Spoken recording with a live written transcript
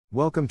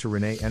Welcome to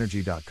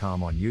revolutionizing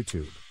on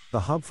YouTube,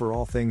 the hub for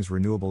all things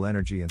renewable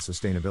energy and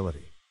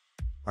sustainability.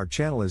 Our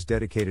channel is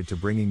dedicated to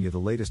bringing you the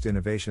latest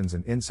innovations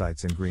and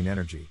insights in green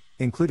energy,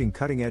 including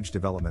cutting-edge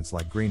developments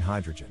like green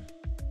hydrogen.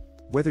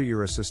 Whether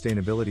you're a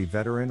sustainability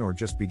veteran or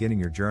just beginning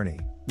your journey,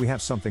 we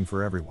have something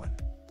for everyone.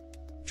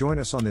 Join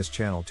us on this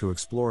channel to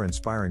explore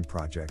inspiring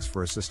projects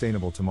for a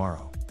sustainable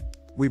tomorrow.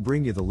 We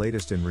bring you the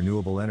latest in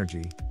renewable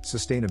energy,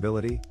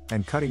 sustainability,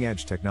 and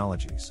cutting-edge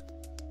technologies.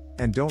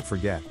 And don't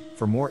forget,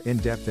 for more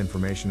in-depth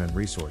information and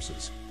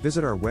resources,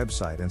 visit our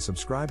website and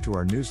subscribe to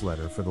our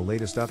newsletter for the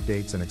latest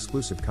updates and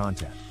exclusive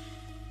content.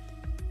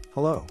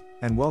 Hello,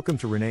 and welcome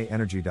to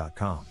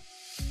revolutionizing.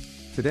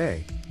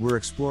 Today, we're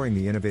exploring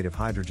the innovative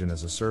hydrogen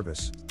as a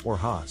service, or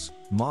HaaS,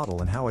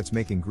 model and how it's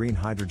making green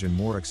hydrogen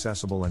more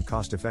accessible and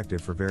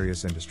cost-effective for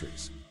various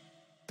industries.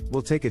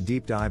 We'll take a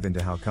deep dive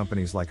into how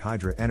companies like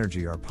Hydra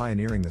Energy are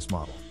pioneering this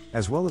model,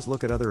 as well as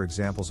look at other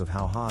examples of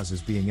how HaaS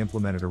is being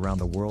implemented around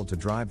the world to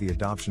drive the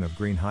adoption of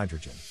green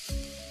hydrogen.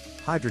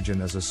 Hydrogen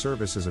as a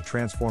service is a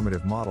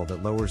transformative model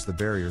that lowers the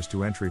barriers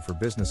to entry for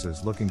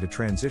businesses looking to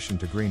transition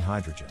to green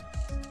hydrogen.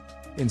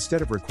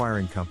 Instead of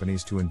requiring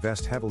companies to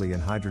invest heavily in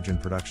hydrogen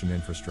production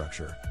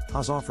infrastructure,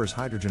 HaaS offers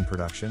hydrogen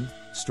production,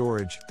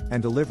 storage,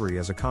 and delivery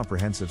as a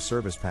comprehensive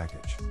service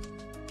package.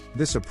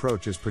 This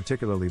approach is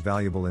particularly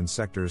valuable in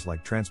sectors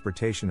like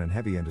transportation and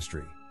heavy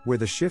industry, where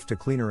the shift to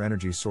cleaner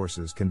energy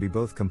sources can be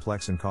both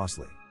complex and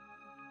costly.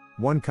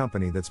 One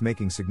company that's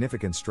making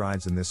significant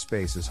strides in this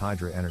space is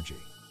Hydra Energy.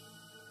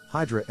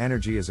 Hydra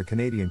Energy is a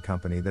Canadian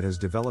company that has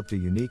developed a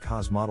unique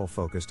HaaS model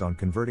focused on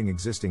converting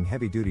existing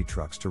heavy-duty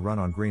trucks to run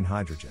on green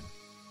hydrogen.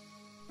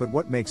 But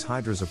what makes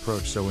Hydra's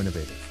approach so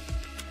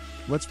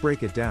innovative? Let's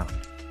break it down.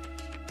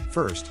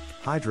 First,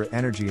 Hydra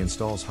Energy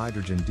installs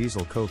hydrogen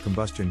diesel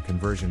co-combustion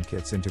conversion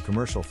kits into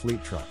commercial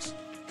fleet trucks.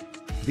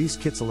 These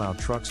kits allow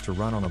trucks to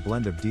run on a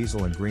blend of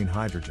diesel and green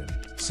hydrogen,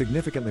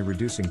 significantly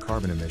reducing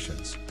carbon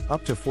emissions,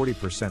 up to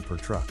 40% per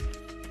truck.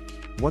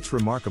 What's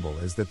remarkable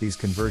is that these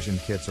conversion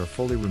kits are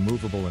fully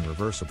removable and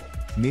reversible,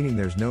 meaning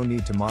there's no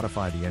need to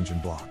modify the engine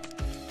block.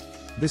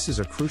 This is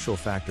a crucial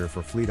factor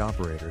for fleet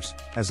operators,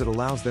 as it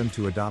allows them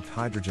to adopt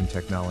hydrogen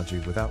technology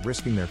without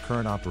risking their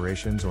current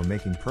operations or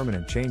making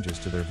permanent changes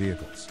to their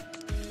vehicles.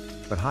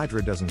 But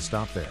Hydra doesn't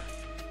stop there.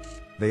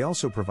 They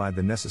also provide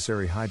the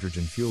necessary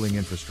hydrogen fueling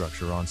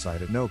infrastructure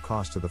on-site at no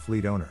cost to the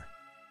fleet owner.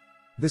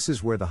 This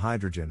is where the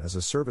hydrogen as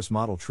a service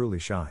model truly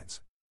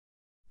shines.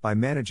 By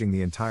managing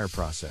the entire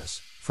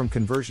process, from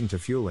conversion to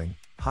fueling,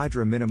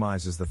 Hydra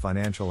minimizes the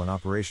financial and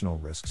operational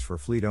risks for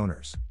fleet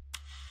owners.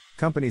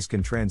 Companies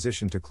can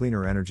transition to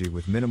cleaner energy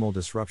with minimal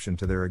disruption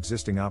to their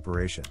existing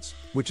operations,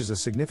 which is a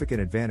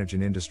significant advantage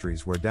in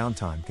industries where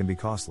downtime can be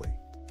costly.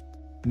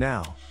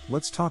 Now,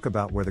 let's talk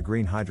about where the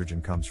green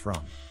hydrogen comes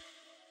from.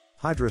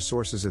 Hydra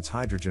sources its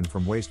hydrogen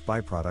from waste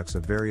byproducts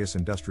of various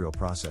industrial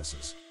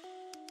processes.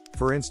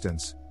 For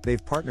instance,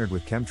 they've partnered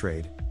with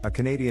Chemtrade, a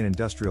Canadian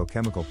industrial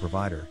chemical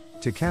provider,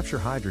 to capture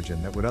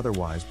hydrogen that would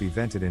otherwise be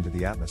vented into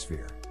the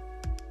atmosphere.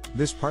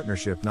 This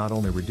partnership not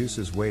only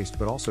reduces waste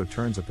but also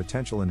turns a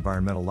potential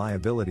environmental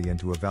liability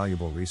into a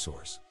valuable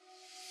resource.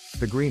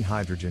 The green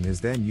hydrogen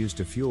is then used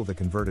to fuel the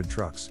converted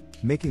trucks,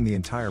 making the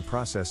entire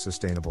process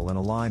sustainable and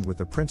aligned with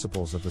the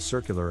principles of the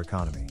circular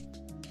economy.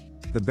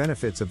 The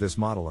benefits of this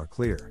model are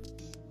clear.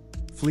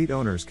 Fleet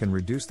owners can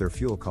reduce their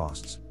fuel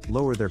costs,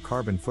 lower their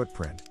carbon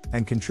footprint,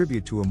 and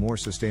contribute to a more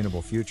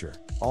sustainable future,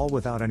 all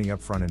without any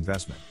upfront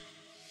investment.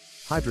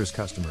 Hydra's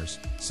customers,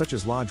 such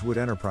as Lodgewood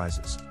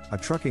Enterprises, a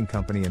trucking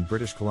company in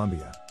British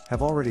Columbia,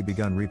 have already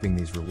begun reaping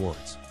these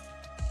rewards.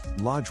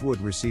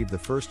 Lodgewood received the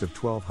first of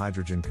 12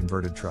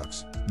 hydrogen-converted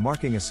trucks,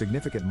 marking a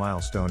significant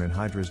milestone in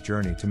Hydra's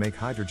journey to make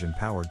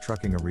hydrogen-powered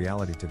trucking a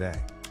reality today.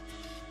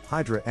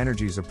 Hydra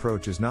Energy's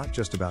approach is not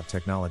just about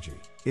technology,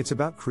 it's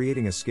about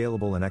creating a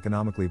scalable and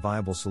economically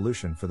viable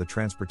solution for the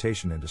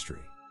transportation industry.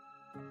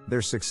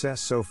 Their success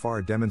so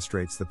far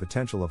demonstrates the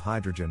potential of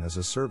hydrogen as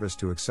a service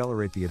to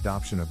accelerate the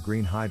adoption of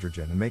green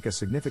hydrogen and make a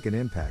significant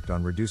impact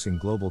on reducing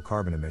global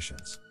carbon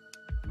emissions.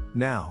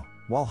 Now,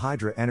 while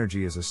Hydra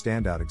Energy is a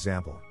standout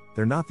example,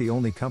 they're not the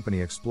only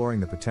company exploring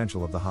the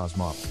potential of the HaaS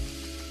model.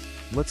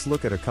 Let's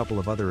look at a couple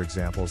of other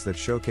examples that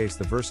showcase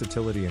the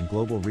versatility and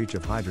global reach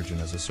of hydrogen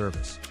as a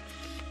service.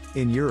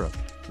 In Europe,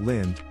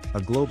 Linde,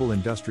 a global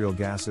industrial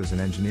gases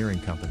and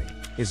engineering company,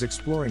 is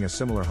exploring a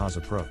similar HaaS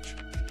approach.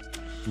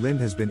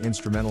 Linde has been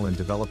instrumental in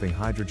developing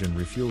hydrogen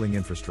refueling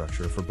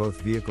infrastructure for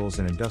both vehicles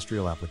and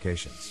industrial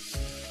applications.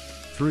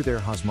 Through their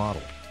HaaS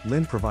model,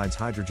 Linde provides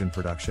hydrogen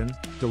production,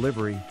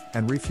 delivery,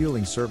 and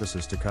refueling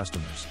services to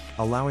customers,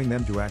 allowing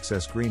them to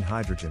access green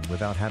hydrogen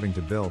without having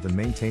to build and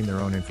maintain their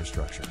own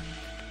infrastructure.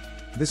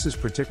 This is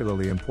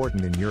particularly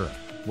important in Europe,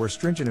 where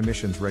stringent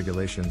emissions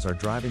regulations are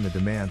driving the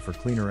demand for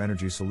cleaner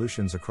energy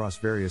solutions across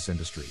various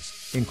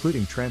industries,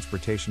 including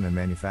transportation and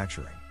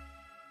manufacturing.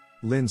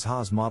 Linde's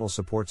HaaS model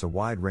supports a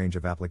wide range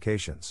of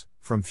applications,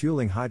 from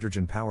fueling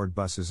hydrogen-powered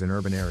buses in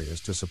urban areas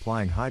to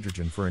supplying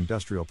hydrogen for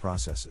industrial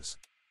processes.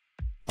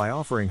 By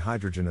offering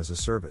hydrogen as a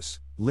service,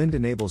 Linde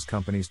enables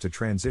companies to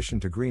transition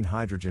to green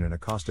hydrogen in a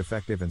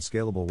cost-effective and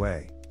scalable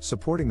way,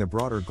 supporting the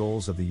broader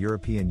goals of the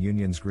European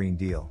Union's Green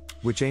Deal,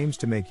 which aims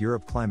to make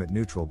Europe climate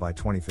neutral by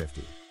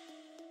 2050.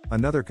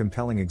 Another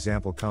compelling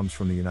example comes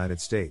from the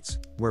United States,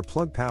 where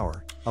Plug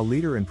Power, a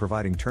leader in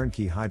providing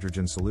turnkey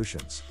hydrogen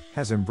solutions,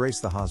 has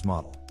embraced the HaaS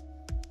model.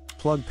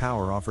 Plug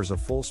Power offers a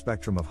full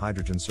spectrum of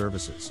hydrogen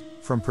services,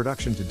 from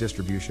production to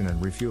distribution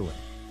and refueling.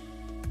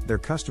 Their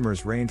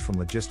customers range from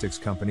logistics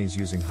companies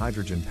using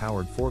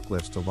hydrogen-powered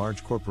forklifts to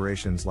large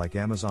corporations like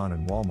Amazon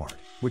and Walmart,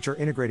 which are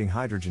integrating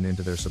hydrogen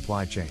into their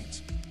supply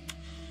chains.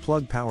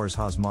 Plug Power's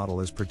HaaS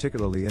model is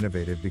particularly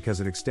innovative because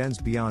it extends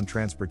beyond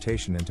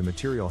transportation into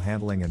material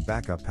handling and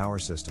backup power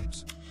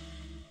systems.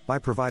 By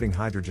providing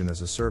hydrogen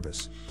as a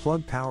service,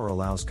 Plug Power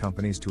allows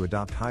companies to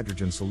adopt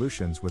hydrogen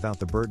solutions without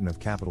the burden of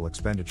capital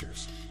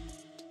expenditures.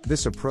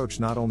 This approach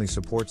not only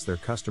supports their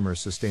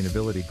customers'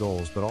 sustainability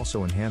goals but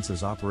also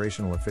enhances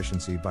operational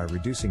efficiency by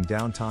reducing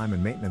downtime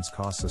and maintenance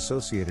costs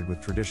associated with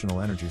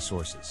traditional energy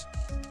sources.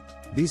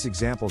 These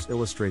examples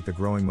illustrate the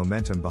growing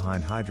momentum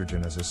behind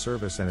hydrogen as a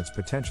service and its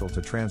potential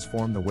to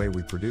transform the way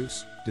we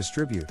produce,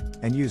 distribute,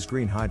 and use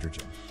green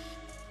hydrogen.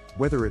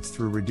 Whether it's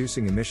through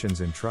reducing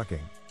emissions in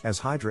trucking, as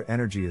Hydra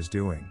Energy is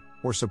doing,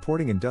 or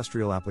supporting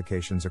industrial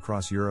applications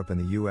across Europe and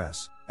the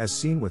US, as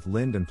seen with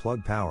Linde and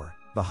Plug Power,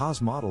 the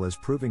HaaS model is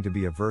proving to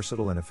be a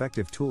versatile and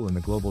effective tool in the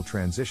global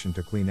transition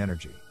to clean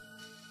energy.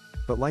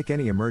 But like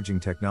any emerging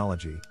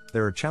technology,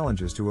 there are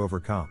challenges to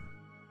overcome.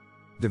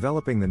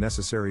 Developing the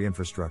necessary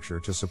infrastructure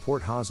to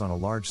support HaaS on a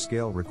large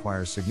scale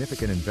requires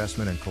significant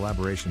investment and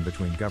collaboration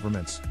between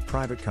governments,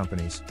 private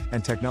companies,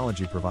 and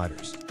technology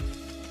providers.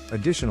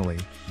 Additionally,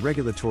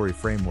 regulatory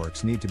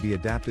frameworks need to be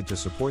adapted to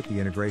support the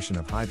integration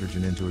of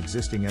hydrogen into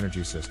existing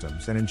energy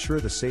systems and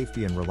ensure the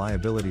safety and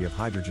reliability of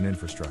hydrogen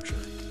infrastructure.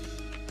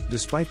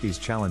 Despite these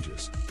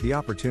challenges, the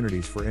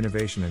opportunities for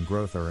innovation and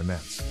growth are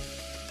immense.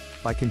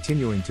 By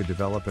continuing to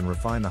develop and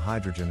refine the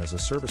hydrogen as a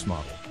service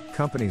model,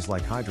 companies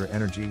like Hydra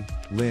Energy,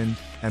 Linde,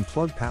 and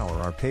Plug Power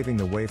are paving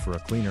the way for a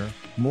cleaner,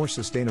 more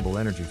sustainable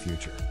energy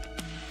future.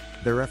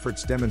 Their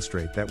efforts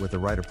demonstrate that with the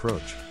right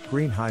approach,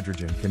 green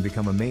hydrogen can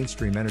become a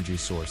mainstream energy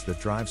source that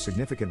drives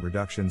significant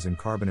reductions in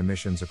carbon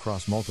emissions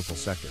across multiple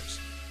sectors.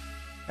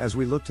 As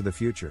we look to the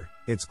future,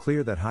 it's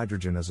clear that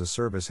hydrogen as a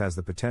service has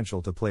the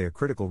potential to play a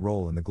critical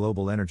role in the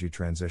global energy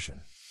transition.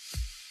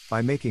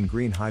 By making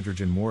green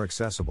hydrogen more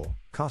accessible,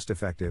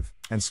 cost-effective,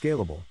 and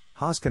scalable,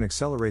 HaaS can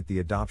accelerate the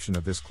adoption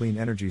of this clean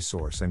energy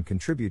source and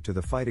contribute to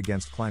the fight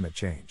against climate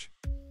change.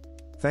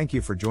 Thank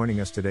you for joining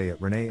us today at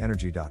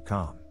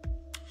revolutionizing.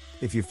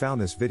 If you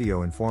found this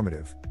video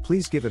informative,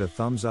 please give it a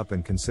thumbs up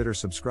and consider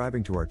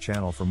subscribing to our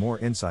channel for more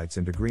insights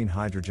into green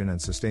hydrogen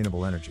and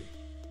sustainable energy.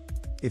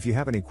 If you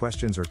have any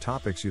questions or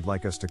topics you'd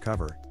like us to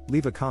cover,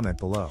 leave a comment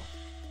below.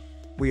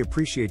 We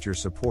appreciate your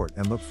support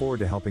and look forward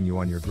to helping you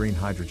on your green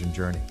hydrogen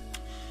journey.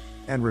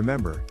 And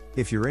remember,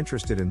 if you're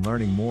interested in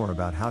learning more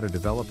about how to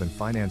develop and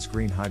finance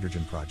green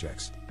hydrogen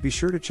projects, be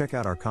sure to check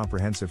out our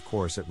comprehensive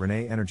course at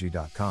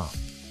revolutionizing.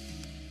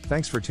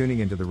 Thanks for tuning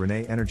into the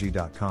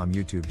revolutionizing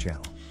YouTube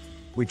channel.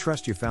 We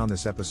trust you found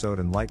this episode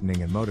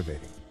enlightening and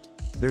motivating.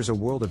 There's a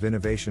world of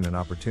innovation and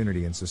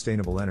opportunity in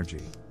sustainable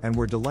energy, and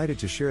we're delighted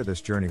to share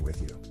this journey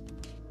with you.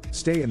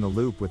 Stay in the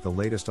loop with the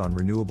latest on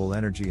renewable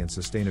energy and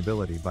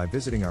sustainability by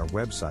visiting our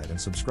website and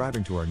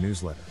subscribing to our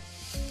newsletter.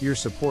 Your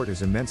support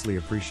is immensely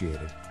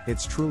appreciated,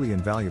 it's truly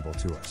invaluable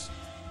to us.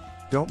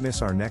 Don't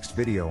miss our next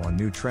video on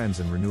new trends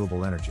in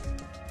renewable energy.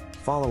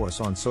 Follow us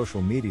on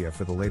social media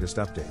for the latest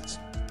updates.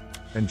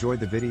 Enjoyed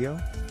the video?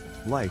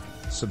 Like,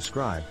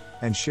 subscribe,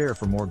 and share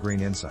for more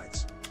green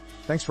insights.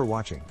 Thanks for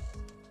watching.